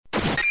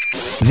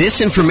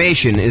This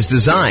information is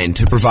designed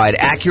to provide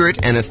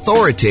accurate and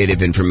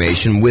authoritative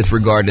information with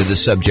regard to the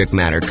subject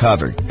matter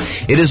covered.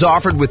 It is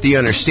offered with the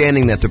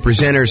understanding that the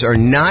presenters are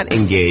not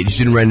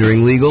engaged in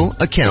rendering legal,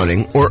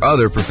 accounting, or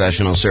other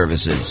professional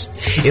services.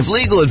 If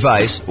legal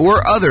advice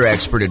or other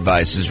expert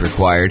advice is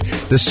required,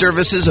 the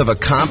services of a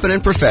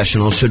competent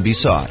professional should be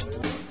sought.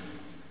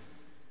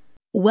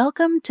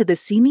 Welcome to the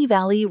Simi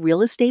Valley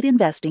Real Estate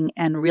Investing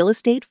and Real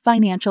Estate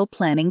Financial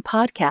Planning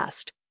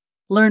Podcast.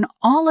 Learn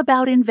all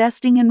about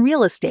investing in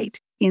real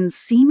estate in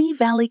Simi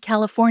Valley,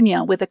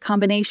 California, with a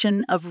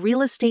combination of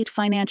real estate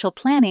financial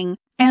planning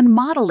and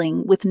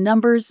modeling with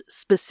numbers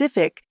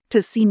specific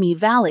to Simi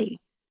Valley,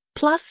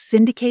 plus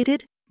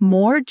syndicated,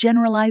 more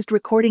generalized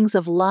recordings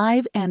of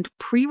live and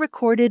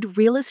pre-recorded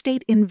real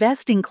estate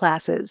investing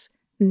classes,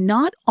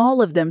 not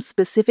all of them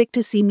specific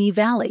to Simi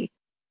Valley.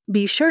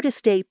 Be sure to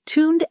stay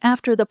tuned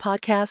after the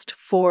podcast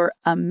for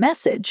a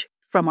message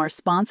from our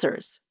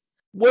sponsors.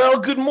 Well,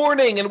 good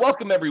morning and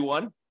welcome,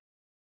 everyone.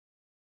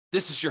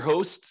 This is your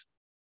host,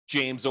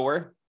 James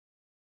Orr,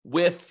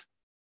 with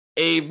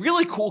a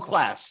really cool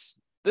class.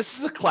 This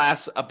is a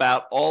class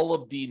about all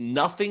of the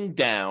nothing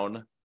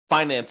down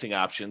financing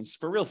options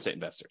for real estate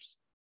investors.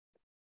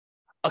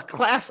 A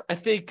class I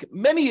think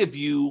many of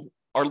you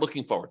are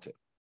looking forward to.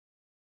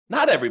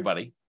 Not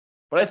everybody,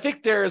 but I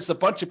think there's a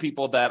bunch of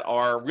people that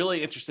are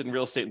really interested in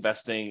real estate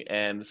investing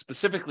and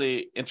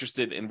specifically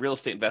interested in real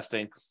estate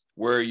investing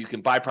where you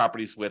can buy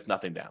properties with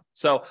nothing down.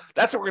 So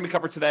that's what we're going to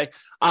cover today.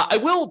 I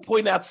will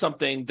point out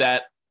something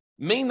that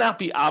may not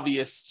be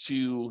obvious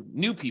to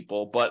new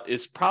people, but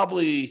is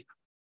probably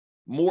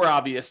more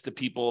obvious to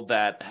people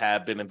that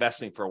have been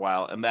investing for a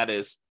while. And that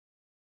is,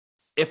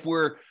 if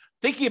we're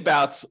thinking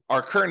about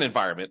our current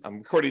environment, I'm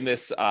recording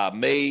this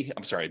March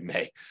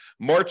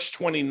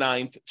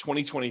 29th,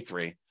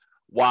 2023,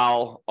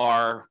 while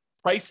our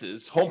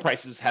home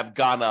prices have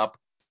gone up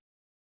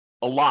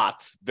a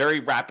lot, very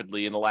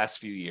rapidly in the last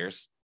few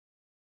years.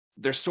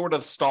 They're sort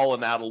of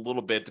stalling out a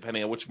little bit,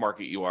 depending on which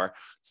market you are.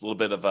 It's a little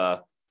bit of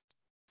a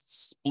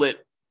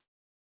split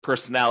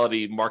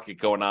personality market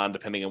going on,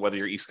 depending on whether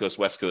you're East Coast,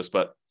 West Coast.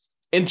 But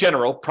in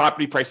general,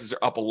 property prices are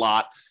up a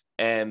lot,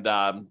 and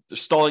they're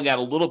stalling out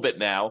a little bit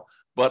now.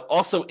 But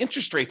also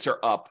interest rates are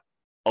up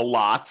a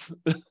lot,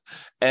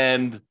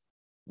 and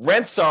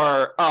rents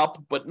are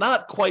up, but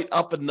not quite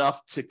up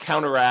enough to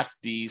counteract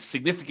the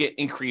significant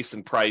increase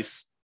in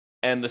price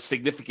and the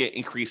significant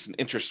increase in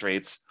interest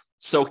rates.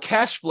 So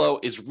cash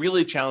flow is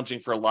really challenging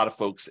for a lot of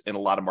folks in a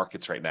lot of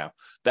markets right now.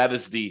 That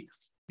is the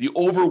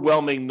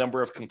overwhelming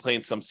number of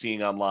complaints I'm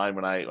seeing online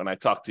when I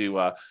talk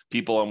to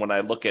people and when I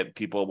look at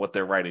people, what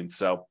they're writing.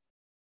 So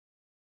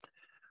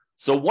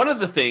one of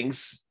the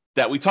things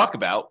that we talk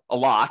about a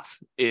lot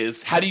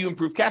is, how do you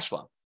improve cash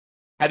flow?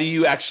 How do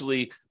you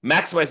actually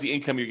maximize the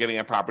income you're getting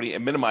on property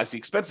and minimize the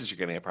expenses you're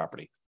getting on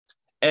property?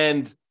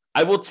 And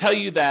I will tell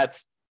you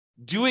that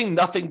doing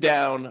nothing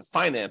down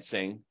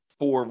financing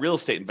for real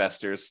estate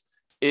investors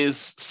is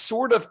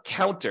sort of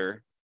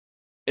counter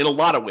in a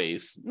lot of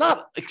ways,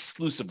 not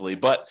exclusively,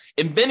 but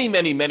in many,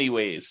 many, many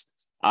ways.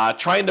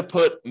 Trying to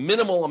put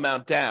minimal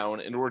amount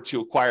down in order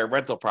to acquire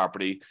rental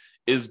property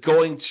is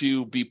going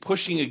to be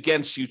pushing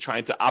against you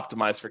trying to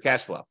optimize for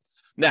cash flow.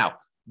 Now,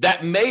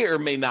 that may or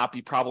may not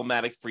be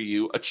problematic for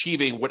you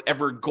achieving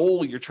whatever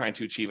goal you're trying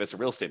to achieve as a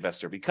real estate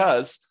investor,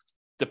 because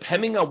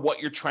depending on what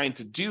you're trying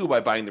to do by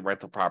buying the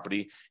rental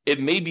property, it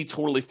may be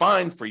totally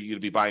fine for you to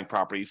be buying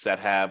properties that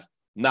have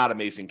not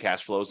amazing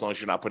cash flow, as long as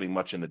you're not putting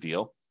much in the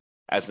deal,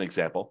 as an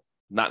example.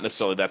 Not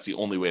necessarily that's the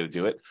only way to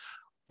do it.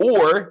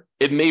 Or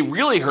it may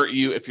really hurt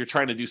you if you're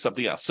trying to do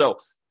something else. So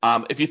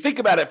if you think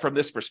about it from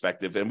this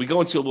perspective, and we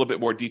go into a little bit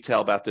more detail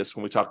about this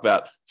when we talk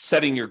about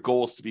setting your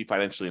goals to be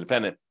financially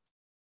independent,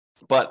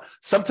 but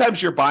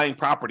sometimes you're buying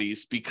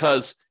properties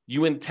because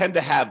you intend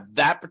to have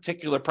that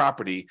particular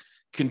property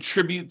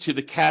contribute to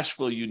the cash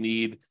flow you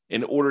need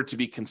in order to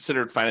be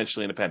considered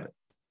financially independent.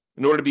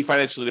 In order to be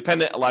financially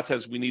independent, a lot of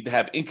times we need to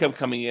have income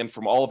coming in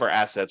from all of our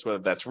assets, whether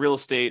that's real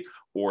estate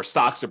or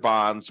stocks or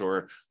bonds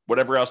or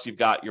whatever else you've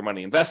got your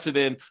money invested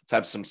in, to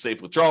have some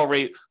safe withdrawal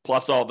rate,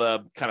 plus all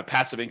the kind of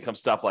passive income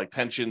stuff like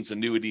pensions,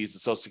 annuities,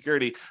 and Social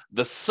Security.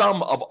 The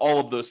sum of all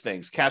of those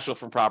things, cash flow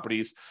from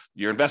properties,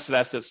 your invested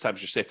assets times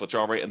your safe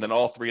withdrawal rate, and then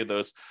all three of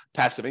those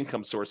passive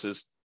income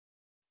sources,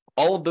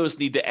 all of those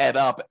need to add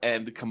up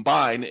and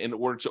combine in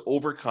order to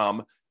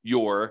overcome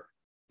your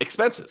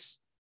expenses.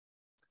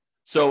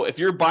 So if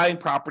you're buying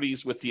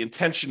properties with the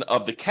intention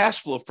of the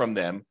cash flow from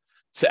them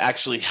to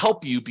actually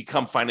help you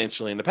become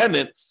financially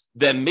independent,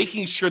 then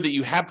making sure that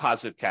you have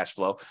positive cash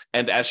flow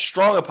and as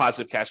strong a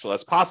positive cash flow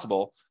as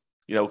possible,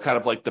 kind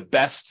of like the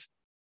best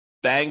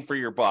bang for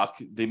your buck,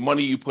 the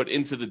money you put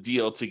into the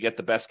deal to get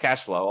the best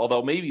cash flow.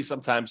 Although maybe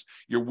sometimes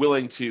you're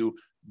willing to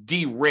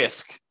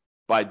de-risk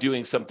by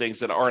doing some things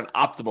that aren't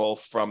optimal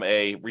from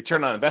a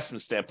return on investment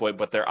standpoint,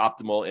 but they're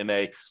optimal in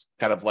a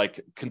kind of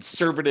like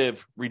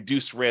conservative,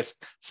 reduced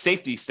risk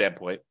safety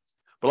standpoint.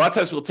 But a lot of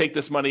times we'll take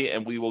this money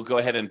and we will go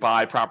ahead and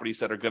buy properties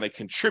that are going to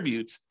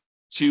contribute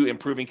to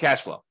improving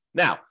cash flow.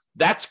 Now,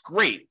 that's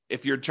great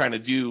if you're trying to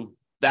do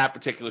that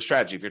particular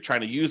strategy, if you're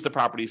trying to use the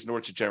properties in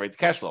order to generate the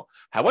cash flow.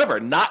 However,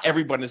 not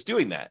everyone is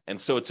doing that. And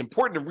so it's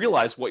important to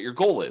realize what your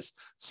goal is.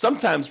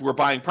 Sometimes we're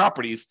buying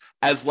properties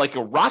as like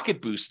a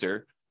rocket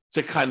booster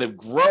to kind of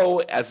grow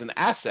as an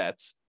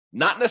asset,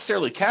 not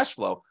necessarily cash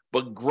flow,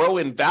 but grow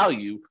in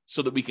value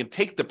so that we can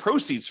take the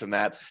proceeds from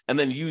that and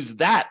then use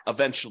that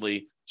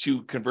eventually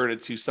to convert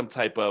it to some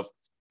type of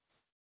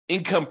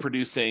income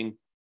producing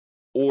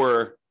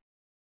or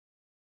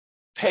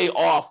pay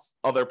off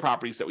other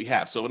properties that we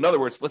have. So in other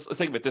words, let's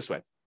think of it this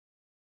way.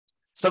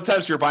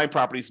 Sometimes you're buying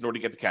properties in order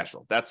to get the cash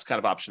flow. That's kind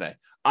of option A.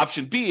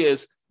 Option B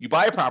is you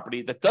buy a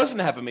property that doesn't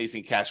have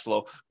amazing cash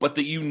flow, but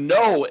that you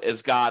know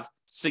has got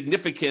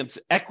significant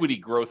equity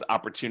growth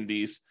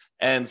opportunities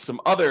and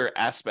some other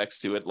aspects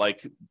to it,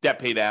 like debt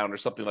pay down or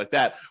something like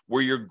that,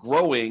 where you're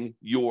growing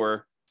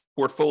your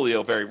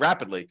portfolio very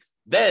rapidly.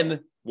 Then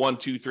 1,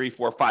 2, 3,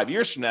 4, 5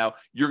 years from now,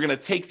 you're going to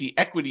take the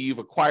equity you've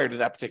acquired in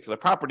that particular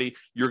property.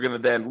 You're going to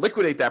then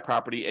liquidate that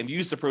property and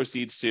use the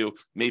proceeds to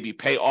maybe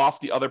pay off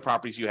the other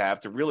properties you have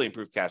to really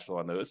improve cash flow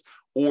on those.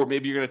 Or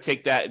maybe you're going to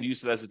take that and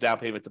use it as a down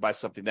payment to buy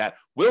something that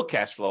will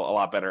cash flow a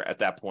lot better at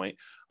that point.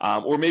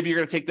 Or maybe you're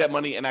going to take that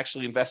money and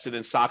actually invest it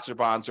in stocks or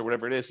bonds or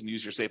whatever it is and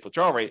use your safe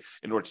withdrawal rate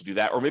in order to do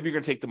that. Or maybe you're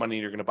going to take the money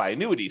and you're going to buy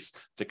annuities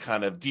to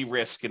kind of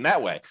de-risk in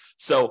that way.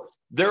 So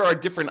there are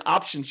different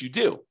options you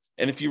do.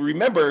 And if you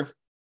remember,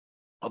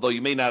 although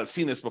you may not have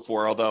seen this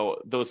before,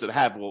 although those that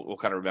have will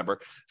kind of remember.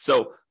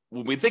 So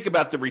when we think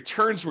about the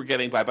returns we're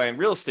getting by buying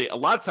real estate, a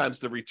lot of times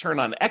the return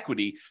on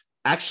equity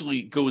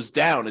actually goes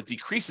down. It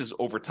decreases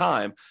over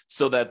time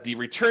so that the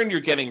return you're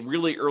getting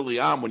really early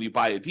on when you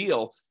buy a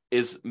deal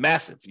is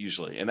massive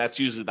usually. And that's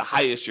usually the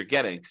highest you're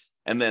getting.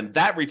 And then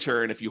that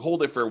return, if you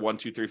hold it for 1,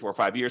 2, 3, 4,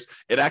 5 years,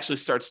 it actually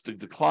starts to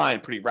decline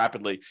pretty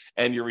rapidly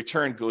and your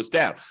return goes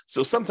down.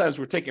 So sometimes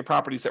we're taking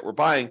properties that we're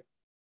buying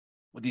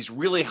with these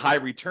really high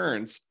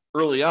returns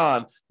early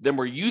on, then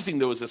we're using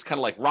those as kind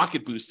of like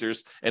rocket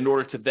boosters in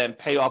order to then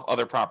pay off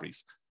other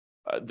properties.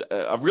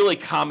 A really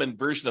common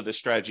version of this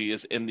strategy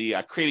is in the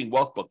Creating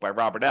Wealth book by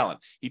Robert Allen.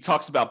 He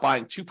talks about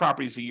buying 2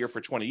 properties a year for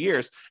 20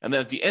 years, and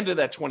then at the end of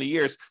that 20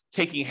 years,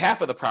 taking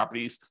half of the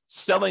properties,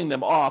 selling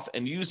them off,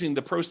 and using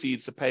the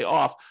proceeds to pay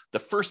off the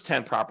first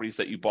 10 properties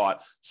that you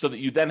bought so that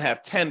you then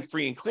have 10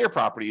 free and clear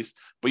properties,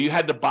 but you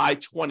had to buy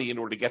 20 in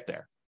order to get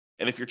there.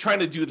 And if you're trying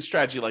to do the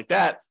strategy like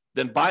that,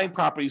 then buying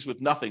properties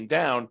with nothing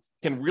down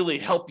can really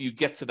help you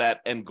get to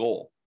that end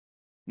goal.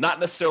 Not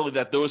necessarily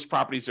that those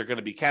properties are going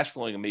to be cash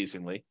flowing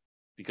amazingly,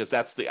 because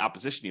that's the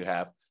opposition you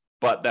have,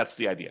 but that's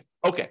the idea.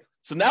 Okay,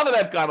 so now that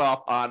I've gone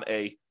off on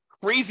a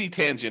crazy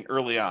tangent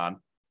early on,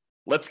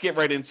 let's get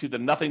right into the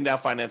nothing down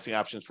financing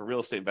options for real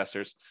estate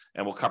investors,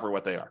 and we'll cover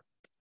what they are.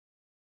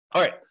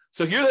 All right,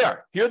 so here they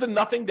are. Here are the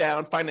nothing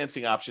down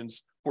financing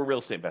options for real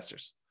estate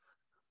investors.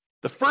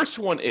 The first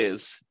one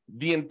is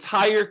the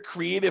entire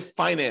creative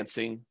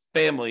financing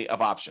family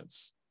of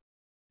options.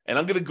 And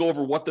I'm going to go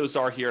over what those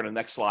are here in the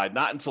next slide,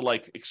 not into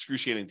like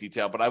excruciating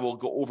detail, but I will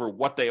go over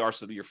what they are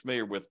so that you're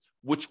familiar with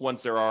which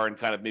ones there are and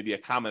kind of maybe a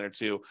comment or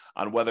two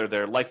on whether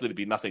they're likely to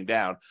be nothing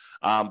down.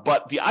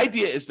 But the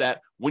idea is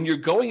that when you're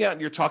going out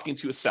and you're talking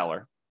to a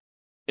seller,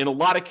 in a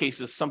lot of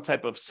cases, some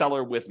type of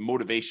seller with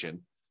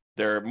motivation,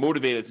 they're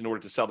motivated in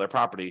order to sell their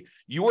property,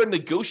 you are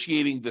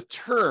negotiating the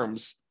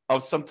terms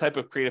of some type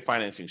of creative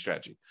financing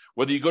strategy.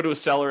 Whether you go to a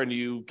seller and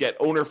you get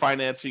owner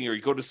financing, or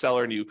you go to a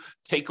seller and you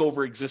take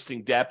over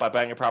existing debt by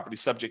buying a property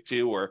subject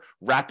to or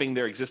wrapping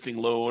their existing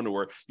loan,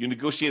 or you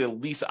negotiate a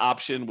lease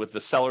option with the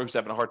seller who's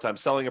having a hard time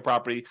selling a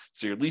property,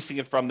 so you're leasing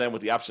it from them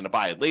with the option to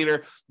buy it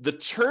later. The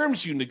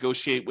terms you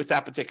negotiate with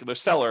that particular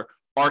seller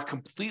are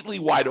completely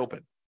wide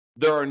open.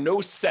 There are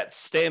no set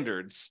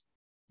standards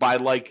by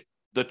like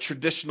the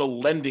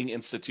traditional lending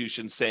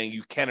institutions saying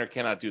you can or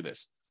cannot do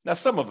this. Now,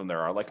 some of them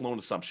there are, like loan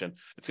assumption.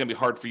 It's going to be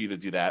hard for you to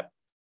do that.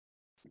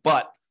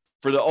 But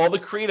for all the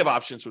creative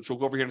options, which we'll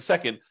go over here in a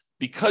second,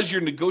 because you're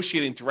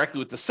negotiating directly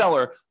with the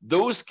seller,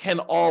 those can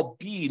all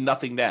be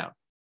nothing down.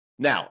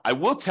 Now, I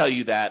will tell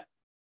you that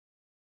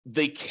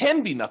they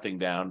can be nothing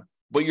down,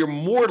 but you're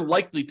more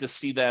likely to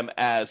see them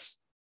as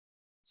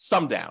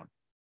some down.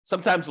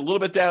 Sometimes a little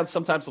bit down,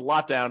 sometimes a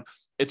lot down.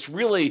 It's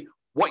really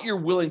what you're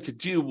willing to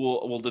do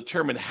will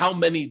determine how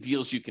many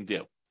deals you can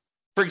do.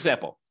 For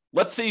example,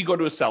 let's say you go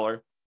to a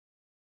seller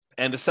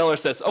and the seller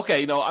says,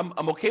 okay,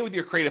 I'm okay with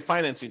your creative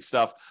financing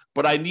stuff,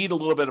 but I need a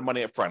little bit of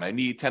money up front. I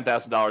need $10,000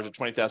 or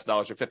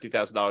 $20,000 or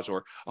 $50,000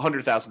 or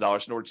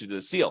 $100,000 in order to do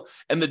this deal.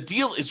 And the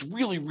deal is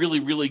really,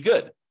 really, really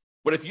good.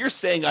 But if you're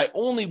saying I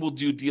only will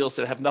do deals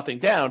that have nothing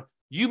down,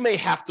 you may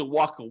have to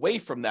walk away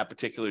from that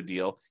particular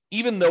deal,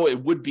 even though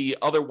it would be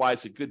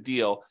otherwise a good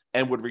deal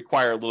and would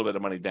require a little bit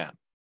of money down.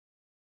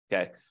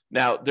 Okay.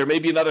 Now, there may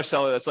be another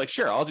seller that's like,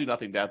 sure, I'll do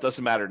nothing down. It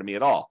doesn't matter to me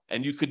at all.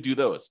 And you could do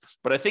those.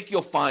 But I think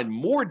you'll find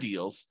more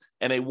deals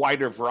and a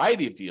wider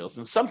variety of deals.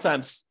 And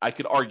sometimes I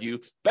could argue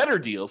better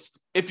deals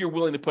if you're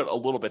willing to put a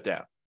little bit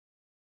down.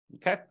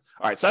 Okay.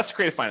 All right. So that's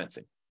creative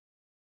financing.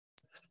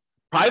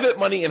 Private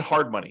money and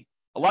hard money.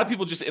 A lot of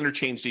people just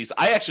interchange these.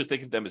 I actually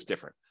think of them as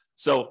different.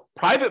 So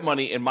private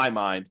money, in my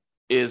mind,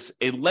 is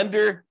a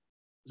lender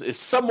is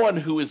someone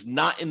who is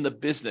not in the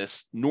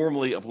business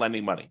normally of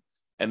lending money.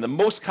 And the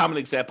most common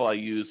example I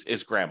use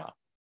is grandma.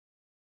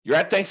 You're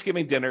at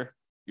Thanksgiving dinner.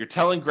 You're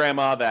telling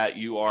grandma that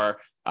you are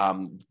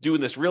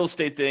doing this real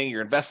estate thing.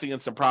 You're investing in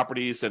some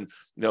properties, and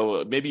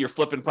maybe you're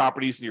flipping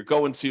properties, and you're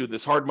going to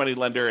this hard money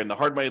lender, and the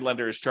hard money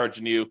lender is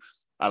charging you,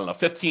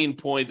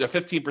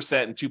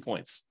 15% and 2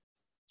 points.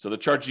 So they're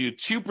charging you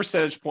 2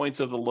 percentage points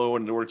of the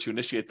loan in order to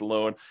initiate the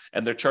loan,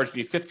 and they're charging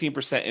you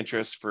 15%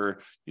 interest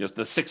for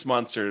the 6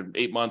 months or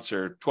 8 months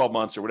or 12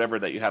 months or whatever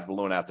that you have the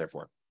loan out there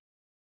for.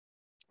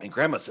 And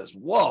grandma says,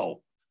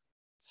 "Whoa,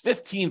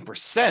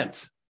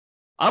 15%.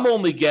 I'm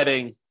only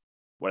getting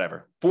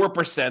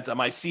 4% on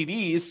my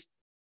CDs.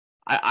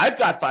 I've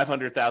got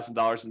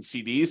 $500,000 in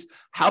CDs.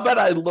 How about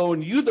I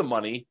loan you the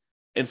money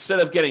instead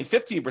of getting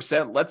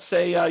 15%? Let's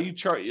say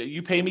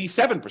you pay me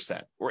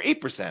 7% or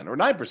 8% or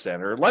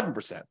 9% or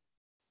 11%.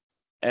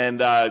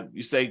 And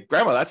you say,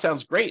 "Grandma, that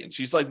sounds great." And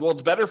she's like, "Well,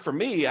 it's better for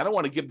me. I don't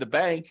want to give the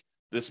bank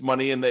this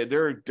money, and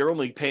they're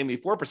only paying me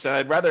 4%.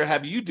 I'd rather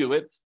have you do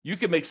it. You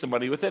can make some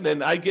money with it,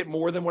 and I get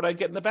more than what I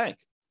get in the bank."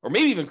 Or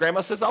maybe even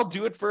grandma says, "I'll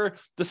do it for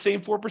the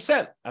same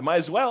 4%. I might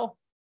as well."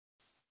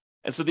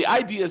 And so the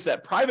idea is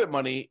that private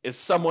money is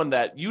someone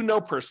that you know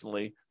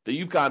personally, that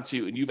you've gone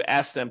to, and you've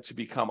asked them to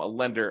become a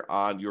lender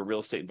on your real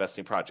estate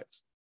investing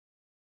projects.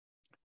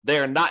 They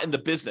are not in the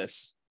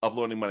business of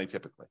loaning money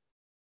typically.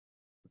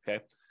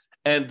 Okay.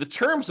 And the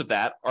terms of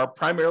that are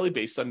primarily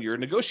based on your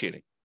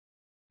negotiating.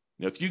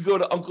 If you go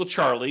to Uncle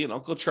Charlie, and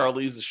Uncle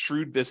Charlie is a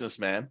shrewd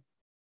businessman,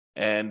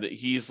 and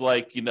he's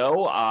like,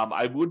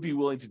 I would be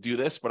willing to do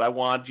this, but I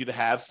want you to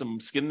have some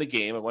skin in the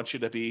game. I want you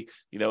to be,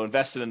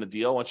 invested in the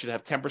deal. I want you to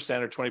have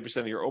 10% or 20%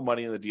 of your own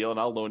money in the deal, and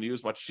I'll loan you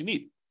as much as you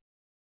need.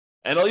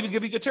 And I'll even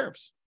give you good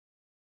terms.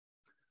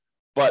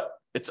 But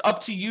it's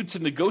up to you to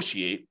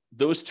negotiate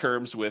those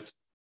terms with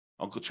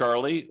Uncle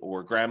Charlie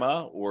or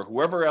grandma or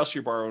whoever else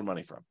you're borrowing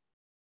money from.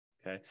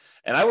 Okay.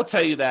 And I will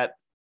tell you that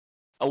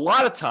a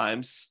lot of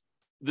times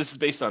this is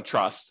based on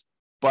trust,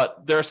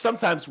 but there are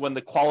sometimes when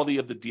the quality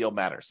of the deal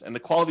matters, and the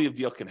quality of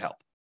deal can help.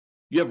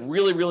 You have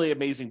really, really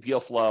amazing deal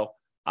flow.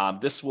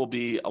 This will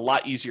be a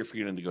lot easier for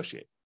you to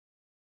negotiate.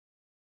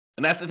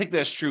 And I think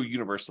that's true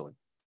universally.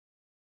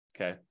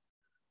 Okay.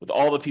 With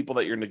all the people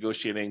that you're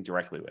negotiating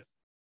directly with.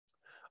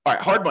 All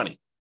right, hard money.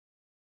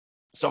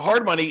 So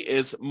hard money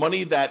is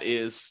money that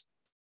is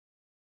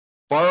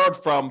borrowed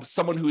from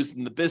someone who is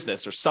in the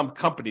business, or some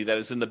company that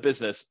is in the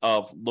business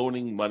of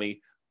loaning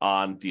money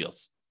on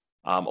deals.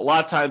 A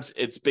lot of times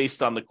it's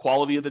based on the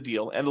quality of the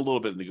deal and a little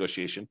bit of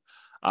negotiation.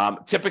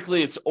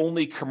 Typically, it's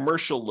only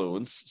commercial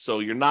loans, so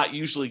you're not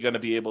usually going to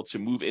be able to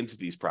move into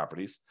these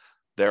properties.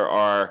 There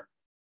are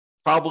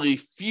probably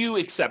few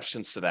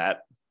exceptions to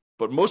that,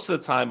 but most of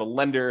the time, a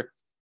lender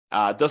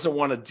doesn't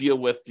want to deal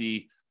with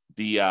the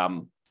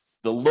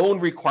loan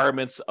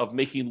requirements of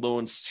making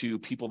loans to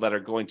people that are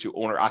going to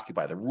own or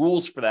occupy. The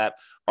rules for that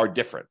are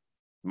different,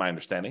 my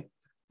understanding.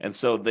 And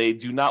so they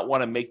do not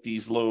want to make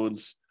these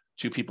loans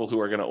to people who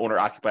are going to own or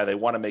occupy. They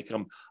want to make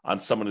them on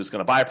someone who's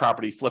going to buy a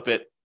property, flip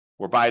it,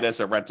 or buy it as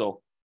a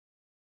rental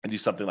and do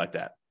something like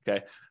that.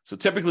 Okay. So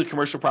typically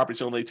commercial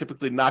properties only,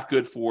 typically not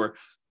good for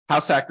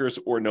house hackers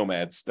or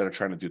nomads that are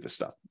trying to do this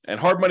stuff. And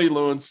hard money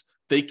loans,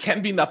 they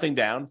can be nothing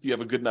down if you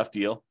have a good enough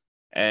deal,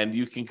 and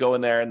you can go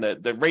in there, and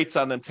the rates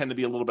on them tend to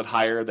be a little bit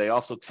higher. They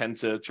also tend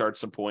to charge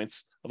some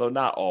points, although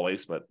not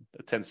always, but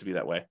it tends to be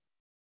that way.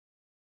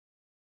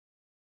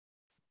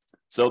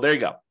 So there you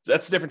go.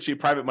 That's the difference between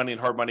private money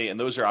and hard money, and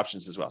those are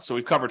options as well. So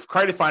we've covered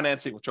credit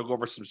financing, which I'll go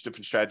over some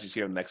different strategies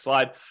here in the next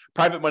slide.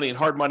 Private money and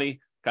hard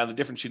money, kind of the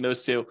difference between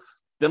those two.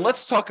 Then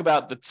let's talk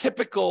about the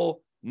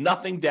typical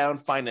nothing down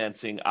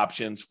financing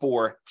options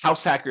for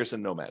house hackers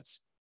and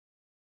nomads.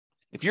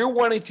 If you're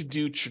wanting to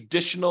do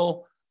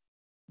traditional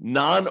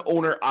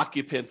non-owner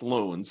occupant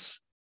loans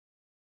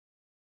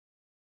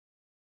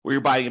where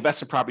you're buying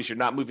investment properties, you're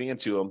not moving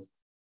into them,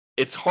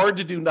 it's hard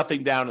to do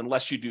nothing down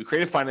unless you do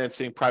creative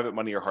financing, private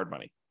money, or hard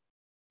money.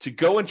 To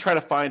go and try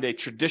to find a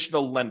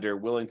traditional lender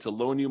willing to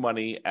loan you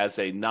money as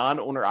a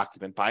non-owner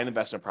occupant, buy an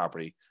investment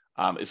property,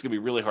 is going to be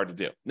really hard to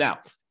do. Now,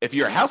 if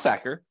you're a house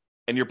hacker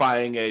and you're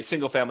buying a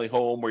single family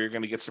home where you're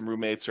going to get some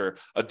roommates, or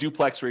a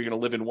duplex where you're going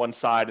to live in one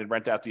side and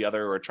rent out the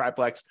other, or a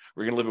triplex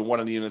where you're going to live in one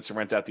of the units and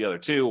rent out the other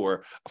two,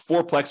 or a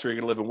fourplex where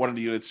you're going to live in one of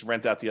the units and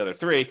rent out the other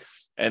three.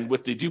 And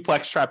with the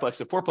duplex, triplex,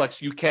 and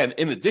fourplex, you can,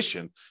 in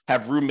addition,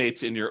 have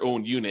roommates in your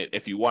own unit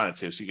if you wanted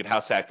to. So you could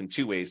house hack in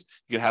two ways.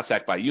 You can house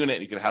hack by unit,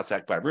 and you can house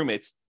hack by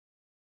roommates.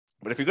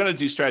 But if you're going to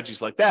do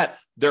strategies like that,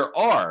 there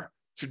are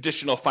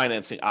traditional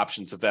financing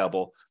options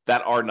available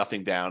that are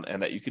nothing down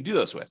and that you can do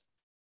those with.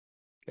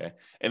 Okay.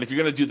 And if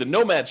you're going to do the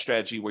nomad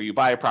strategy where you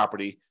buy a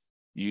property,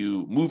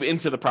 you move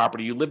into the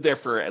property, you live there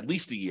for at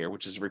least a year,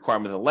 which is a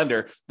requirement of the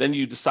lender, then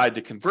you decide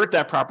to convert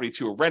that property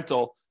to a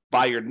rental,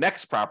 buy your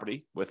next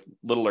property with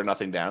little or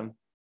nothing down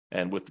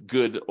and with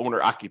good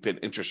owner-occupant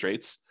interest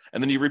rates.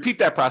 And then you repeat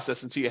that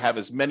process until you have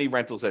as many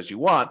rentals as you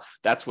want.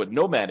 That's what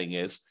nomading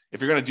is.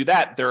 If you're going to do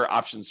that, there are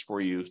options for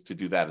you to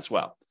do that as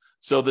well.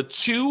 So the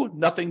two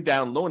nothing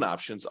down loan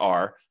options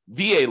are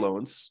VA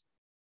loans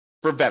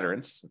For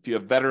veterans, if you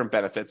have veteran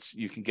benefits,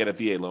 you can get a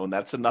VA loan.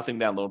 That's a nothing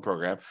down loan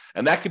program.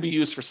 And that could be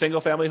used for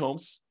single family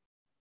homes.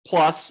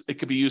 Plus, it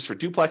could be used for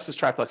duplexes,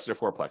 triplexes, or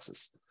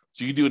fourplexes.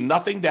 So you do a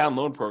nothing down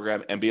loan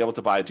program and be able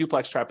to buy a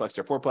duplex, triplex,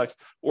 or fourplex,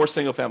 or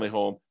single family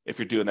home if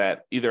you're doing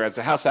that either as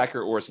a house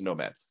hacker or as a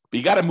nomad. But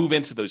you got to move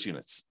into those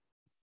units.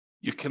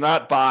 You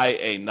cannot buy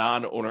a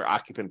non-owner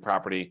occupant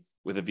property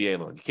with a VA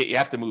loan. You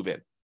have to move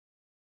in.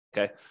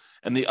 Okay.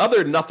 And the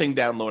other nothing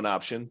down loan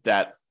option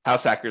that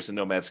house hackers and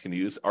nomads can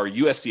use are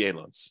USDA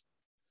loans.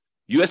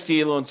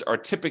 USDA loans are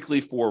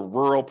typically for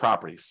rural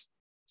properties.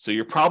 So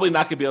you're probably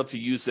not going to be able to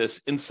use this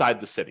inside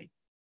the city.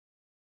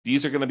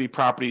 These are going to be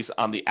properties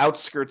on the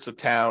outskirts of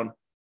town,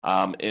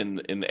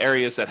 in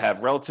areas that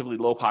have relatively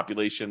low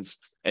populations,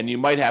 and you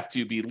might have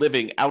to be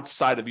living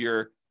outside of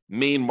your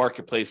main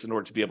marketplace in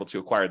order to be able to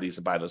acquire these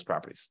and buy those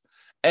properties.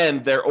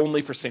 And they're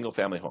only for single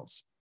family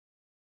homes.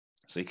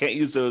 So you can't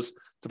use those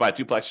to buy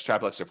duplex,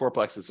 triplex, or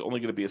fourplex. It's only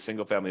going to be a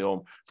single family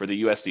home for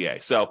the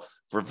USDA. So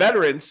for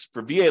veterans,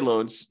 for VA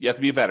loans, you have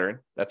to be a veteran.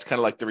 That's kind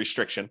of like the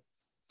restriction.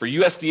 For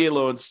USDA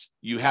loans,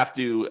 you have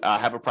to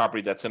have a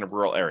property that's in a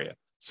rural area.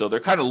 So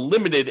they're kind of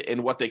limited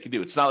in what they can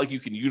do. It's not like you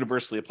can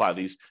universally apply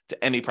these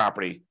to any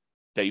property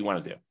that you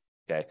want to do.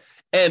 Okay.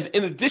 And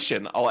in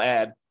addition, I'll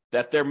add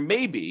that there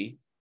may be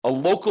a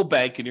local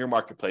bank in your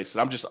marketplace that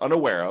I'm just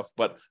unaware of,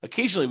 but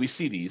occasionally we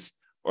see these,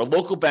 or a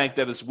local bank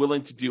that is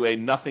willing to do a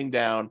nothing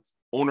down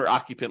owner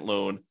occupant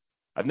loan.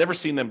 I've never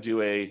seen them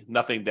do a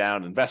nothing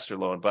down investor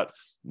loan, but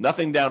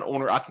nothing down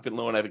owner occupant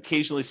loan. I've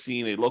occasionally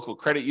seen a local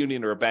credit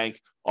union or a bank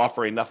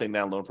offer a nothing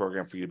down loan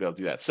program for you to be able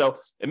to do that. So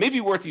it may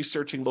be worth you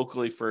searching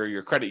locally for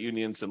your credit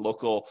unions and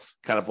local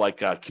kind of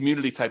like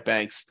community type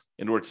banks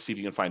in order to see if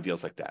you can find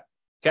deals like that.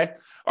 Okay.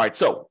 All right.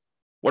 So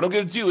what I'm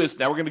going to do is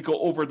now we're going to go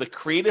over the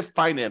creative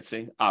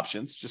financing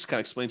options, just kind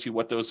of explain to you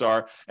what those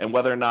are and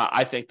whether or not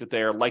I think that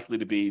they are likely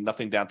to be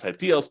nothing down type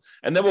deals.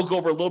 And then we'll go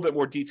over a little bit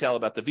more detail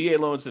about the VA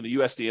loans and the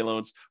USDA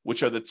loans,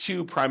 which are the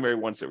two primary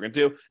ones that we're going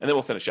to do. And then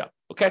we'll finish up.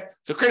 Okay.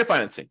 So creative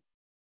financing.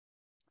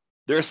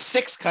 There are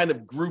 6 kind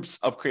of groups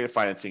of creative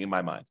financing in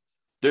my mind.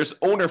 There's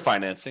owner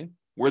financing,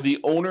 where the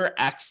owner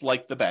acts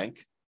like the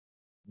bank.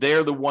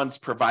 They're the ones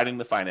providing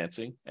the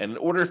financing. And in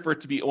order for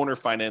it to be owner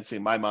financing,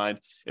 in my mind,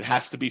 it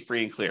has to be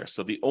free and clear.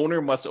 So the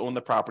owner must own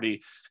the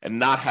property and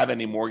not have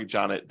any mortgage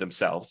on it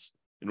themselves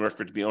in order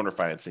for it to be owner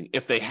financing.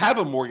 If they have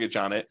a mortgage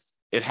on it,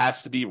 it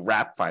has to be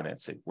wrap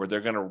financing, where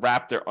they're going to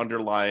wrap their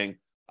underlying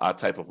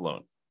type of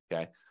loan.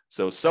 Okay.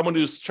 So someone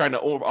who's trying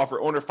to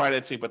offer owner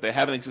financing, but they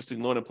have an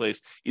existing loan in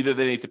place, either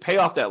they need to pay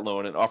off that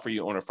loan and offer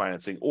you owner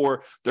financing,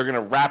 or they're going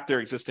to wrap their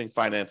existing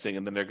financing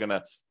and then they're going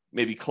to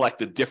maybe collect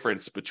the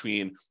difference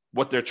between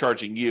what they're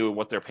charging you and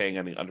what they're paying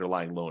on the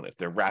underlying loan if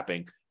they're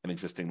wrapping an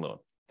existing loan.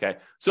 Okay.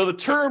 So the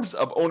terms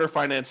of owner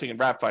financing and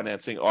wrap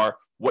financing are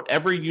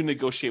whatever you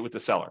negotiate with the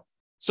seller.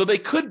 So they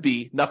could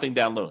be nothing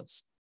down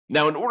loans.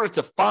 Now, in order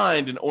to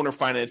find an owner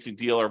financing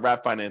deal or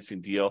wrap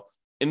financing deal,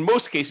 in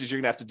most cases, you're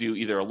going to have to do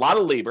either a lot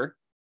of labor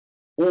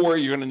or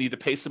you're going to need to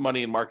pay some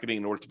money in marketing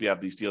in order to be able to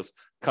have these deals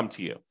come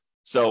to you.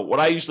 So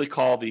what I usually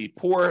call the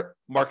poor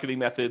marketing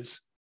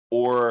methods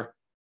or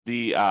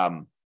the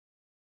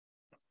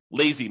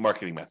lazy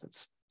marketing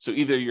methods. So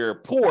either you're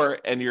poor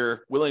and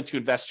you're willing to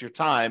invest your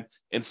time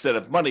instead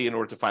of money in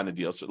order to find the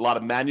deals, so a lot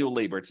of manual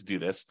labor to do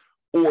this,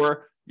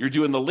 or you're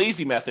doing the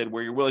lazy method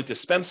where you're willing to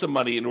spend some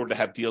money in order to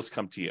have deals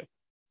come to you.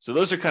 So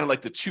those are kind of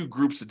like the 2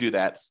 groups to do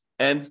that.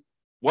 And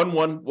one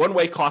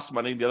way costs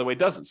money and the other way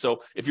doesn't.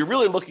 So if you're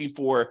really looking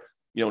for,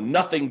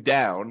 nothing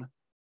down,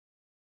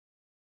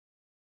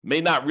 may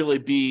not really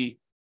be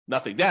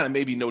nothing down. It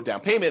may be no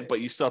down payment, but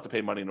you still have to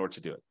pay money in order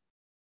to do it.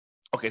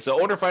 Okay,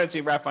 so owner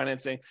financing, wrap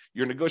financing,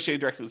 you're negotiating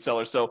directly with the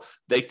seller. So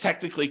they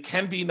technically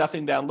can be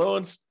nothing down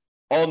loans,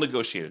 all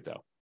negotiated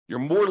though. You're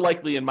more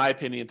likely, in my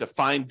opinion, to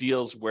find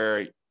deals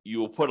where you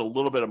will put a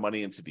little bit of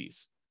money into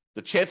these.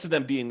 The chance of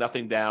them being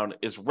nothing down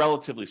is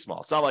relatively small.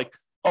 It's not like,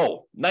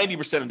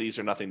 90% of these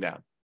are nothing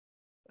down.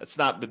 That's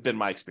not been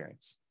my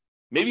experience.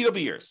 Maybe it'll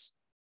be yours.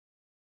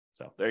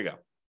 So there you go. All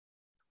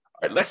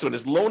right, next one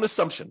is loan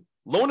assumption.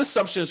 Loan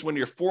assumption is when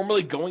you're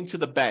formally going to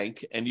the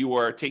bank and you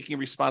are taking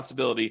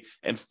responsibility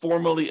and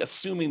formally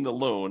assuming the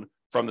loan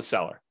from the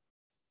seller.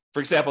 For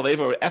example, they have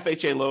an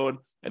FHA loan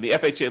and the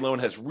FHA loan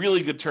has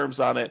really good terms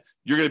on it.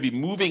 You're going to be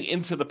moving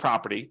into the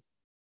property.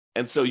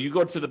 And so you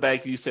go to the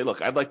bank and you say,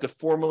 look, I'd like to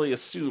formally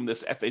assume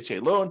this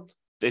FHA loan.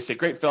 They say,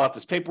 great, fill out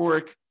this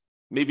paperwork.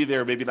 Maybe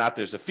there, maybe not.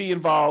 There's a fee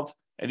involved.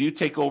 And you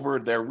take over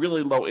their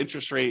really low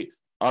interest rate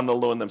on the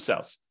loan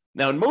themselves.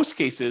 Now, in most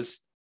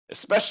cases,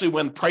 especially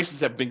when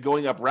prices have been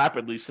going up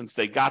rapidly since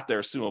they got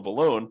their assumable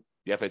loan,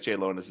 the FHA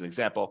loan is an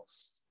example,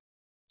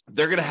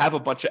 they're going to have a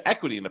bunch of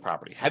equity in the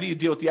property. How do you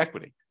deal with the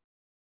equity?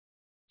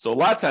 So a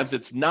lot of times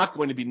it's not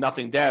going to be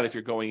nothing down if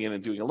you're going in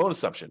and doing a loan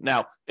assumption.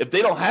 Now, if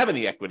they don't have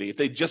any equity, if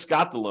they just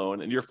got the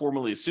loan and you're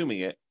formally assuming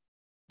it,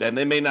 then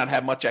they may not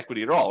have much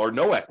equity at all or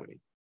no equity.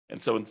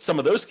 And so in some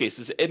of those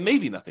cases, it may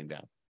be nothing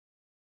down.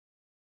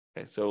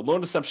 Okay, so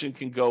loan assumption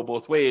can go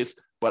both ways,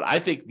 but I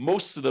think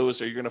most of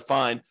those are you're going to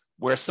find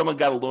where someone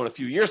got a loan a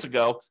few years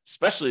ago,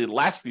 especially the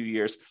last few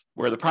years,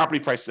 where the property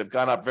prices have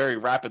gone up very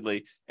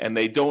rapidly and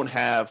they don't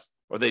have,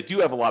 or they do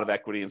have a lot of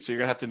equity. And so you're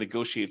going to have to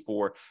negotiate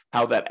for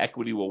how that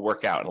equity will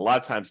work out. And a lot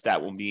of times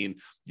that will mean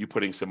you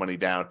putting some money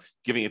down,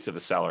 giving it to the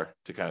seller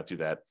to kind of do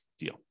that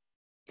deal.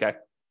 Okay.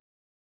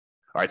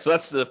 All right. So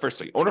that's the first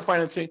thing: owner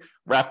financing,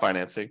 RAF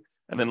financing,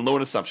 and then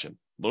loan assumption.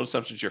 Loan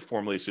assumption is you're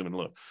formally assuming the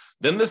loan.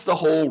 Then there's the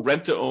whole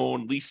rent to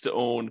own,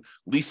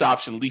 lease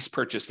option, lease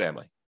purchase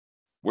family,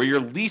 where you're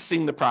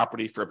leasing the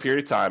property for a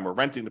period of time or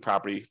renting the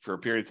property for a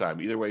period of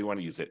time, either way you want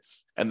to use it.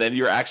 And then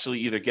you're actually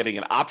either getting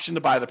an option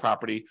to buy the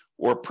property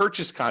or a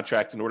purchase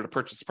contract in order to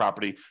purchase the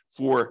property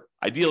for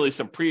ideally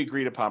some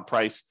pre-agreed upon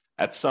price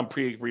at some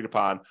pre-agreed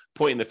upon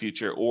point in the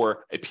future,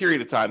 or a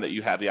period of time that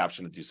you have the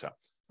option to do so.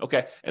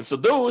 Okay. And so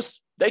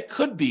those, they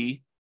could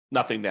be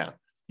nothing down.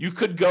 You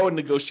could go and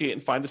negotiate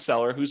and find a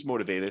seller who's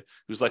motivated,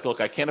 who's like,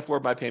 look, I can't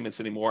afford my payments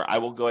anymore. I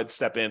will go ahead and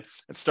step in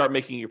and start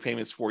making your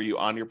payments for you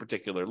on your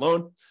particular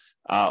loan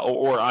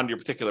or on your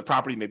particular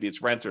property. Maybe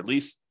it's rent or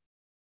lease.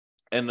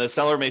 And the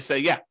seller may say,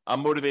 yeah, I'm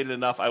motivated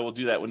enough. I will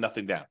do that with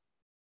nothing down.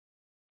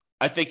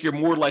 I think you're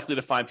more likely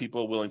to find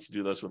people willing to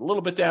do those with a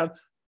little bit down,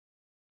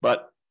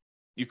 but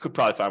you could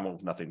probably find one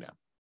with nothing down.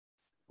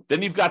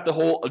 Then you've got the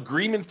whole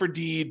agreement for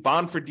deed,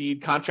 bond for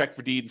deed, contract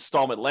for deed,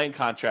 installment land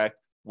contract,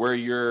 where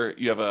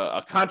you have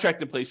a contract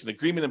in place, an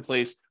agreement in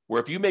place,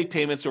 where if you make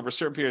payments over a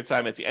certain period of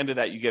time, at the end of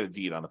that, you get a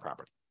deed on the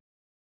property.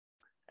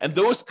 And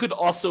those could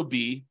also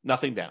be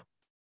nothing down.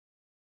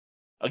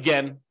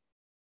 Again,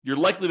 you're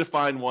likely to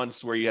find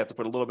ones where you have to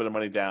put a little bit of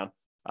money down,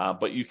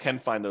 but you can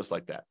find those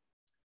like that.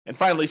 And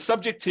finally,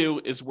 subject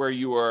to is where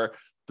you are,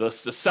 the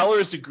seller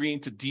is agreeing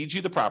to deed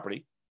you the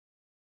property,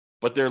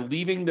 but they're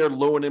leaving their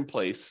loan in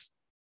place,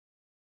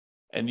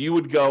 and you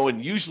would go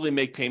and usually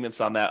make payments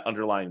on that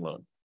underlying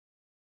loan.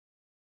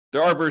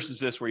 There are versions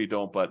of this where you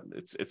don't, but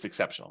it's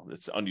exceptional.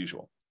 It's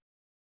unusual.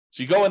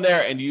 So you go in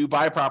there and you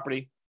buy a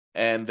property,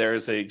 and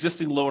there's an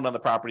existing loan on the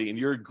property, and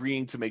you're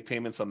agreeing to make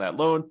payments on that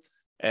loan,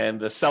 and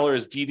the seller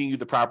is deeding you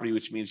the property,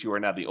 which means you are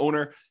now the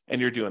owner,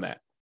 and you're doing that.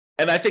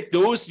 And I think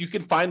those, you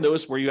can find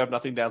those where you have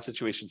nothing down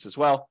situations as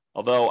well,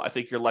 although I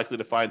think you're likely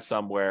to find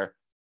some where,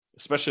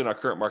 especially in our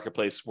current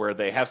marketplace, where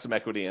they have some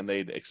equity and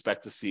they'd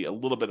expect to see a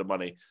little bit of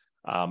money.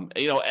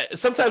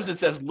 Sometimes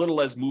it's as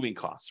little as moving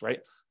costs, right?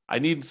 I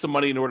need some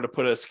money in order to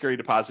put a security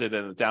deposit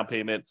and a down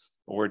payment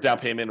or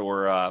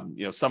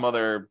some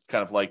other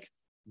kind of like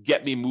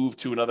get me moved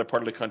to another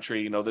part of the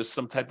country. There's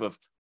some type of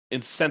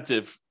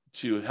incentive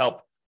to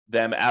help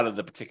them out of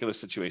the particular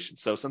situation.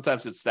 So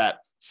sometimes it's that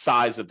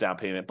size of down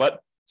payment, but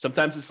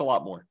sometimes it's a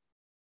lot more,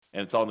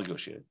 and it's all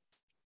negotiated.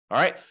 All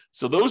right.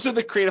 So those are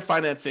the creative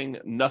financing,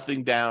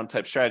 nothing down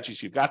type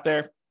strategies you've got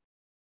there.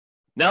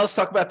 Now let's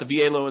talk about the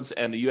VA loans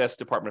and the U.S.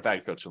 Department of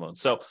Agriculture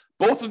loans. So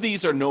both of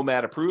these are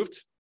Nomad approved.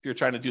 If you're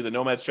trying to do the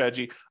Nomad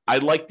strategy, I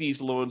like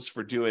these loans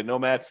for doing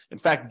Nomad. In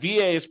fact,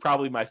 VA is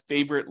probably my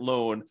favorite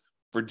loan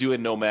for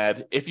doing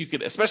Nomad, if you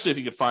could, especially if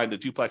you could find the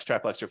duplex,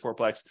 triplex, or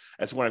fourplex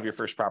as one of your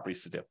first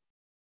properties to do.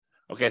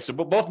 Okay, so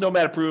both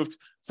Nomad approved.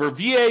 For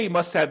VA, you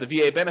must have the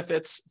VA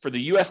benefits. For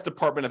the U.S.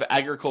 Department of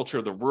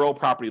Agriculture, the rural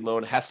property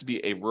loan has to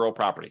be a rural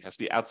property, has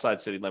to be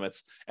outside city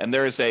limits. And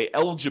there is a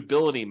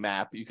eligibility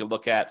map you can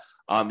look at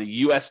on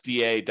the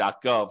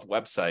USDA.gov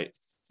website.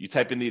 You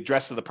type in the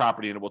address of the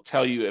property, and it will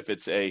tell you if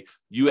it's a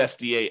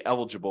USDA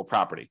eligible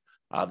property.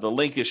 The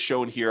link is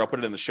shown here. I'll put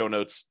it in the show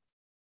notes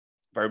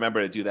if I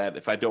remember to do that.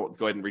 If I don't,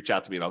 go ahead and reach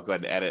out to me, and I'll go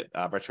ahead and edit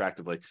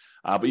retroactively.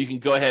 But you can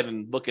go ahead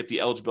and look at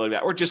the eligibility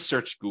map, or just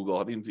search Google.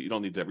 I mean, you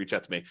don't need to reach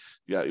out to me.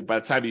 Yeah, by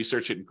the time you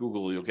search it in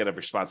Google, you'll get a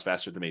response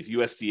faster than me. It's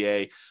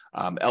USDA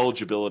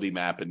eligibility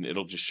map, and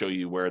it'll just show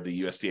you where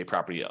the USDA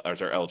property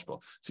are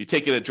eligible. So you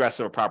take an address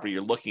of a property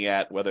you're looking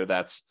at, whether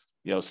that's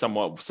some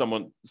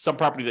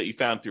property that you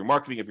found through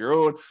marketing of your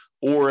own,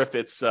 or if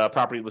it's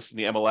property listed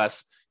in the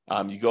MLS,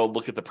 you go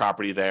look at the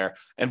property there.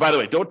 And by the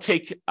way, don't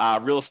take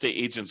real estate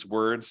agents'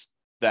 words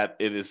that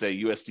it is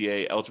a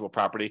USDA eligible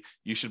property.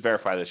 You should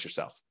verify this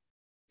yourself.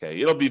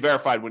 Okay, it'll be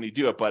verified when you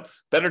do it, but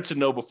better to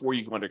know before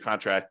you go under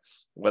contract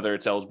whether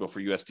it's eligible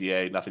for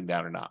USDA, nothing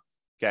down or not.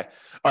 Okay.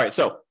 All right.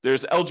 So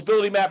there's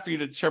eligibility map for you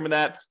to determine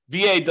that.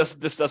 VA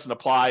doesn't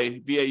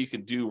apply. VA, you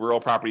can do rural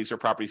properties or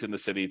properties in the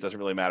city. It doesn't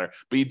really matter.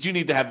 But you do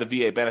need to have the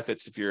VA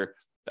benefits if you're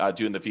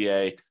doing the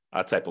VA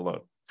type of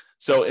loan.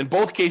 So in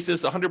both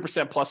cases,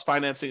 100% plus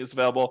financing is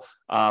available.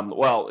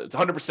 It's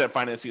 100%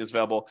 financing is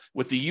available.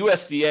 With the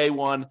USDA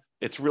one,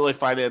 it's really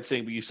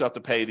financing, but you still have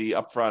to pay the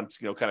upfront,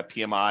 kind of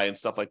PMI and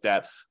stuff like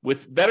that.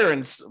 With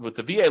veterans, with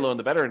the VA loan,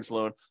 the veterans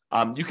loan,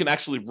 you can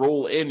actually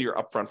roll in your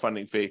upfront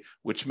funding fee,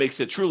 which makes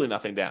it truly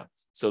nothing down.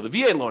 So the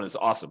VA loan is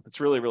awesome.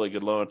 It's really, really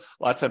good loan.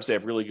 A lot of times they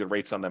have really good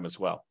rates on them as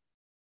well.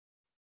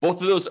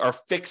 Both of those are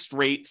fixed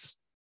rates.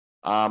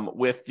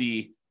 With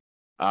the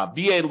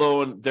VA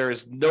loan, there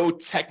is no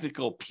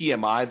technical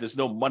PMI. There's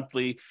no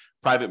monthly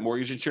private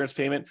mortgage insurance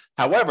payment.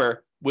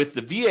 However, With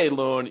the VA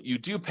loan, you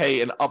do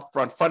pay an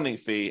upfront funding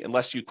fee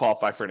unless you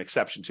qualify for an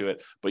exception to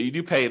it, but you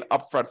do pay an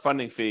upfront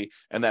funding fee,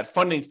 and that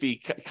funding fee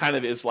kind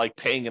of is like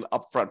paying an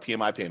upfront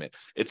PMI payment.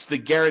 It's the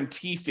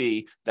guarantee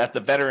fee that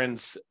the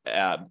Veterans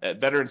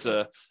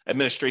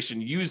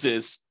Administration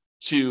uses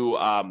to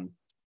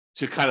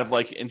kind of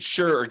like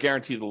insure or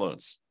guarantee the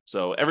loans.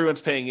 So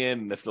everyone's paying in,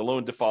 and if the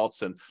loan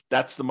defaults, and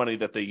that's the money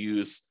that they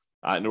use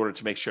in order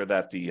to make sure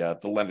that the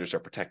lenders are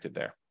protected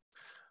there.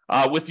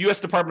 With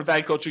U.S. Department of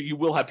Agriculture, you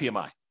will have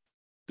PMI.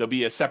 There'll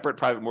be a separate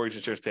private mortgage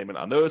insurance payment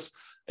on those.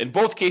 In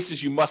both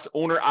cases, you must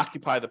own or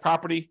occupy the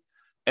property.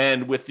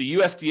 And with the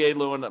USDA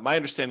loan, my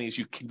understanding is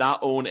you cannot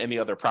own any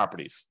other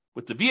properties.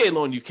 With the VA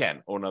loan, you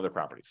can own other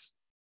properties.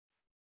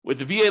 With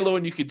the VA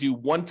loan, you could do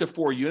 1 to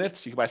 4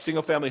 units. You can buy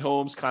single-family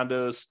homes,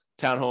 condos,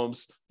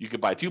 townhomes. You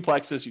could buy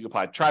duplexes. You could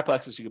buy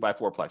triplexes. You could buy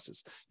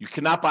fourplexes. You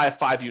cannot buy a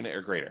 5-unit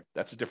or greater.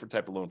 That's a different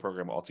type of loan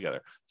program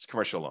altogether. It's a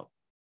commercial loan.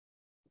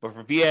 But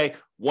for VA,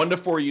 1 to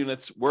 4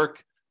 units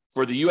work.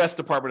 For the U.S.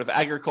 Department of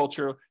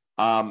Agriculture,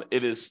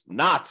 it is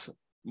not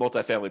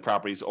multifamily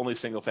properties, only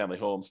single-family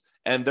homes.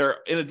 And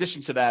in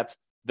addition to that,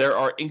 there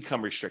are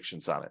income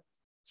restrictions on it.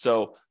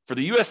 So for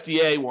the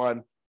USDA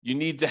one, you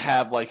need to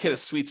have hit a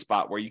sweet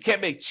spot where you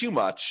can't make too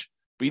much,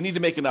 but you need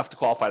to make enough to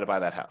qualify to buy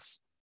that house.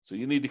 So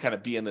you need to kind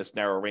of be in this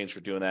narrow range for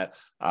doing that.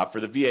 For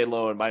the VA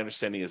loan, my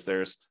understanding is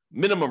there's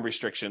minimum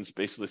restrictions,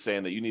 basically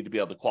saying that you need to be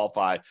able to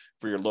qualify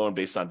for your loan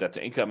based on debt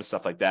to income and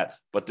stuff like that.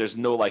 But there's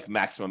no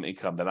maximum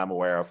income that I'm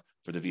aware of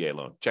for the VA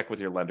loan. Check with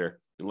your lender.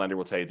 Your lender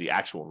will tell you the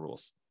actual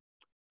rules.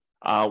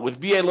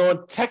 With VA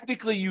loan,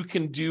 technically you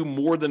can do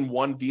more than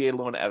one VA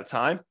loan at a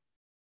time.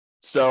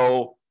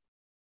 So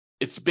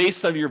it's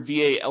based on your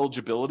VA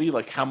eligibility,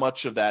 like how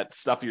much of that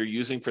stuff you're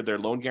using for their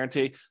loan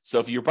guarantee. So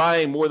if you're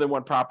buying more than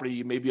one property,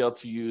 you may be able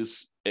to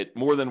use it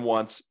more than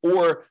once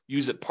or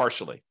use it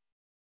partially.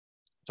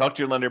 Talk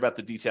to your lender about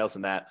the details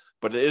in that,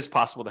 but it is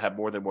possible to have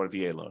more than one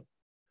VA loan.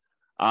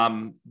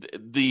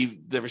 The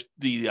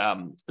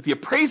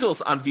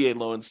appraisals on VA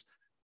loans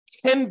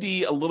can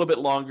be a little bit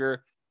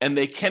longer, and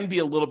they can be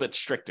a little bit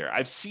stricter.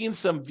 I've seen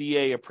some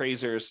VA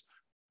appraisers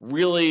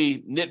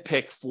really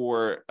nitpick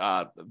for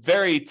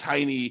very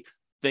tiny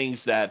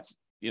things that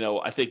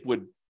I think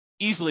would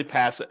easily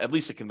pass at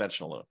least a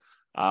conventional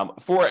loan.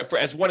 For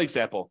as one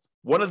example,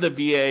 one of the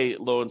VA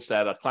loans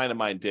that a client of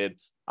mine did,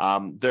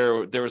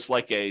 there was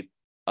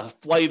a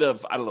flight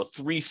of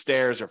 3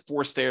 stairs or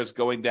 4 stairs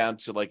going down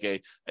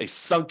to a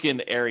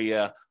sunken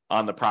area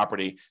on the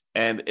property,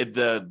 and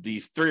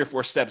the 3 or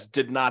 4 steps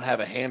did not have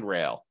a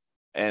handrail,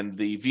 and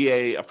the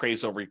VA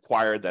appraisal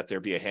required that there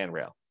be a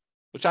handrail,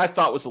 which I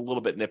thought was a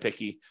little bit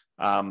nitpicky,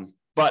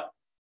 but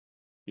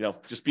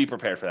just be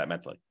prepared for that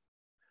mentally.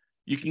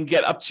 You can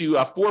get up to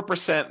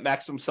 4%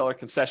 maximum seller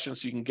concession,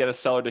 so you can get a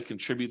seller to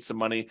contribute some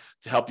money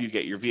to help you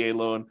get your VA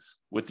loan.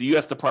 With the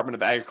U.S. Department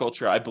of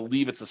Agriculture, I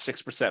believe it's a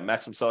 6%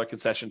 maximum seller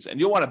concessions, and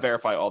you'll want to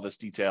verify all this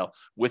detail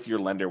with your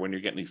lender when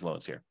you're getting these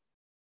loans here.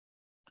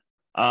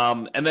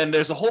 And then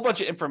there's a whole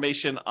bunch of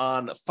information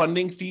on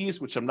funding fees,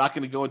 which I'm not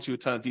going to go into a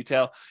ton of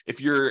detail.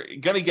 If you're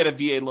going to get a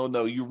VA loan,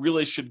 though, you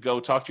really should go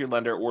talk to your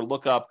lender or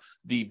look up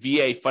the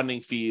VA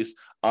funding fees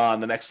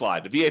on the next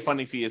slide. The VA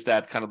funding fee is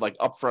that kind of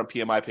upfront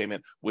PMI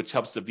payment, which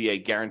helps the VA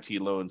guarantee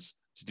loans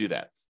to do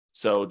that.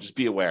 So just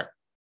be aware.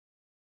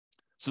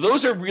 So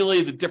those are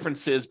really the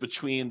differences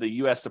between the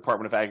U.S.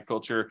 Department of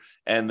Agriculture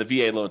and the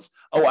VA loans.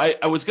 Oh,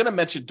 I was going to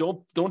mention,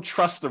 don't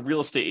trust the real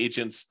estate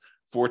agents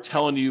for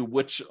telling you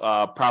which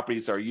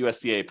properties are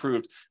USDA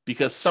approved,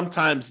 because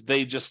sometimes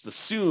they just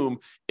assume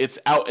it's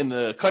out in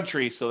the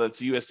country, so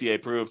that's USDA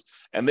approved,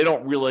 and they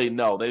don't really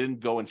know. They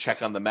didn't go and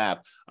check on the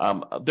map.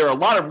 There are a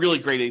lot of really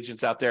great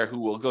agents out there who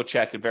will go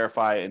check and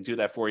verify and do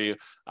that for you.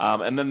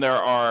 And then there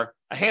are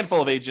a handful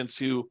of agents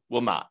who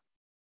will not.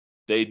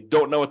 They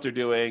don't know what they're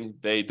doing.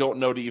 They don't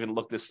know to even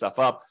look this stuff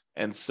up.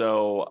 And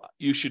so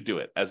you should do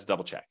it as a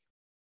double check.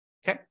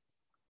 Okay.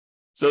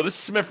 So this is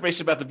some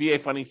information about the VA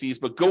funding fees,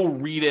 but go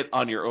read it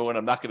on your own.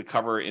 I'm not going to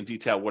cover in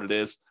detail what it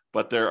is,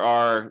 but there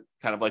are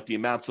kind of the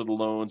amounts of the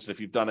loans, if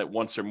you've done it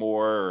once or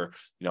more, or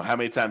how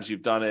many times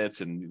you've done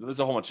it. And there's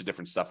a whole bunch of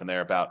different stuff in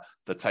there about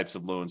the types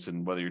of loans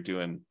and whether you're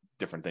doing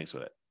different things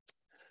with it.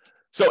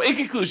 So in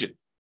conclusion,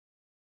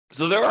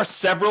 there are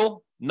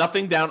several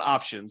nothing down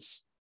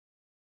options,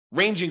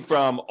 ranging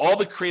from all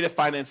the creative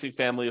financing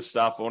family of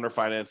stuff, owner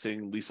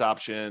financing, lease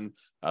option,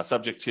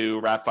 subject to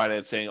wrap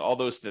financing, all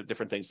those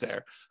different things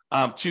there,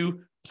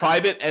 to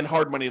private and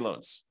hard money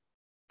loans.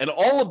 And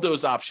all of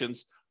those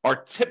options are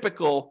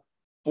typical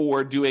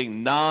for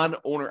doing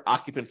non-owner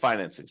occupant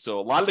financing. So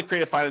a lot of the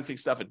creative financing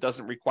stuff, it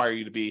doesn't require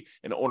you to be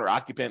an owner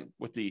occupant,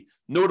 with the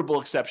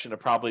notable exception of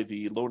probably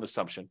the loan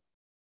assumption,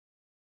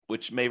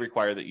 which may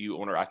require that you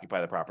own or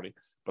occupy the property.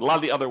 But a lot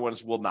of the other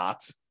ones will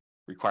not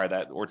require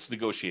that, or it's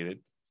negotiated.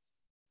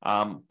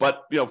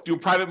 But do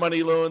private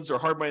money loans or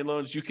hard money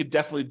loans, you could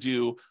definitely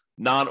do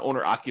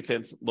non-owner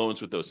occupant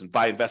loans with those and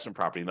buy investment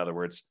property, in other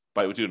words,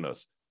 by doing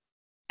those.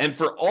 And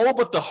for all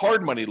but the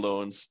hard money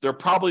loans, there are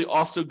probably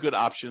also good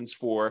options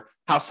for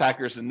house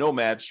hackers and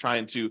nomads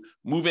trying to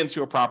move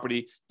into a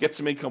property, get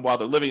some income while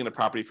they're living in the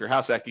property if you're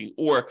house hacking,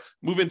 or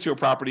move into a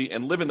property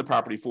and live in the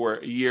property for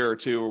a year or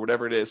two or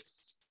whatever it is,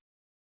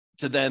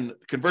 to then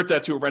convert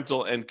that to a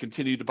rental and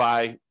continue to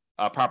buy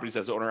properties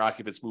as owner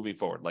occupants moving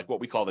forward, like what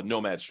we call the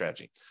nomad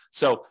strategy.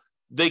 So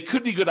they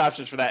could be good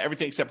options for that,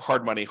 everything except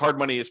hard money. Hard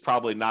money is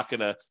probably not going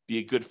to be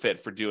a good fit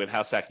for doing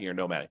house hacking or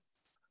nomading.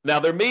 Now,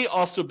 there may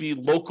also be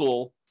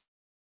local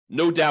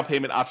no down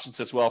payment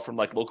options as well from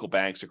like local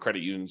banks or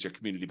credit unions or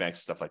community banks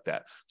and stuff like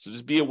that. So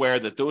just be aware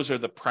that those are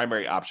the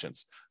primary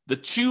options. The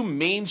two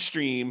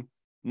mainstream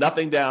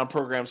nothing down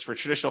programs for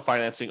traditional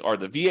financing are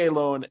the VA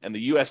loan and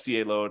the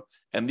USDA loan.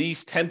 And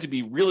these tend to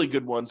be really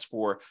good ones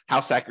for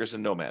house hackers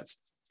and nomads.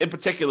 In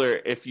particular,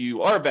 if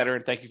you are a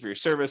veteran, thank you for your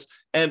service.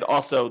 And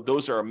also,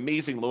 those are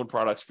amazing loan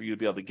products for you to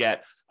be able to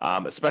get,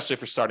 especially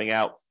for starting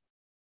out.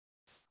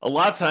 A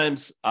lot of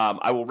times,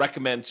 I will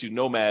recommend to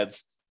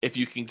nomads, if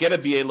you can get a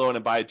VA loan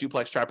and buy a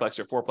duplex, triplex,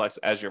 or fourplex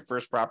as your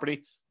first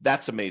property,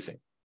 that's amazing.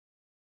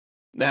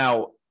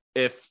 Now,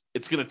 if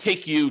it's going to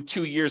take you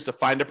 2 years to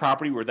find a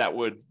property where that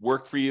would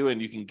work for you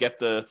and you can get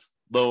the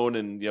loan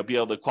and be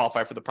able to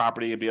qualify for the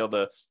property and be able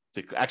to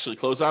actually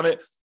close on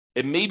it,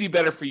 it may be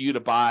better for you to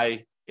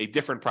buy a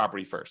different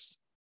property first.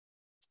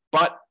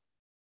 But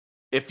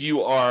if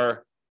you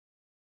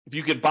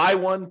could buy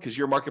one because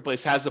your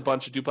marketplace has a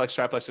bunch of duplex,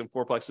 triplex, and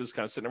fourplexes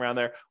kind of sitting around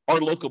there, our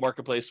local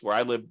marketplace where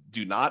I live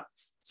do not.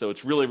 So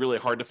it's really, really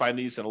hard to find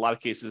these. In a lot of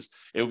cases,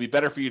 it would be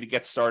better for you to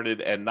get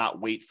started and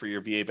not wait for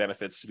your VA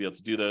benefits to be able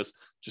to do those.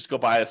 Just go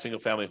buy a single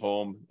family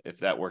home if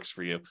that works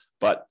for you.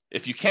 But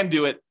if you can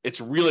do it,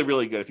 it's really,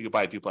 really good if you could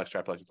buy a duplex,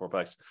 triplex, and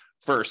fourplex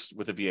first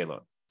with a VA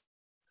loan.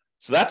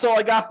 So that's all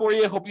I got for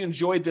you. Hope you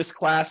enjoyed this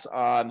class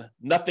on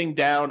nothing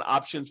down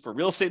options for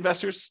real estate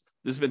investors.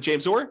 This has been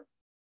James Orr.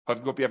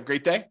 Hope you have a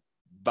great day.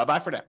 Bye-bye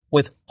for now.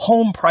 With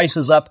home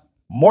prices up,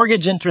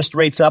 mortgage interest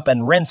rates up,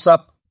 and rents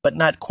up, but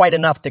not quite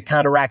enough to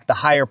counteract the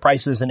higher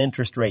prices and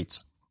interest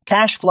rates,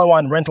 cash flow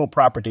on rental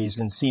properties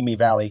in Simi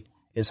Valley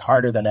is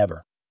harder than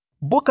ever.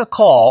 Book a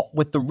call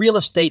with the Real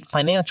Estate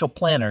Financial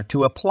Planner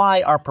to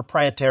apply our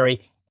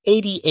proprietary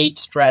 88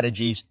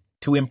 strategies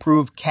to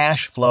improve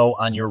cash flow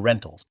on your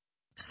rentals.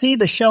 See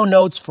the show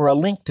notes for a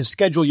link to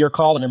schedule your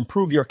call and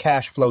improve your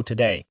cash flow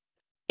today.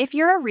 If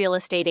you're a real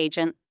estate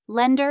agent,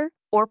 lender,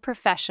 or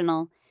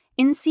professional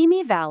in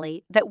Simi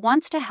Valley that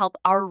wants to help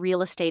our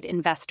real estate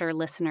investor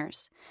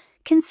listeners,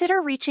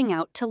 consider reaching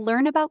out to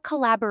learn about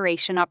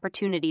collaboration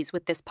opportunities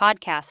with this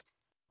podcast.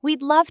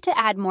 We'd love to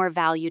add more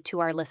value to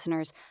our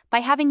listeners by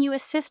having you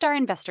assist our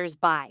investors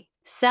buy,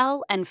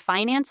 sell, and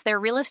finance their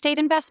real estate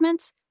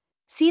investments.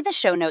 See the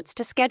show notes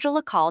to schedule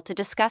a call to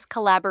discuss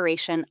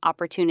collaboration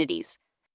opportunities.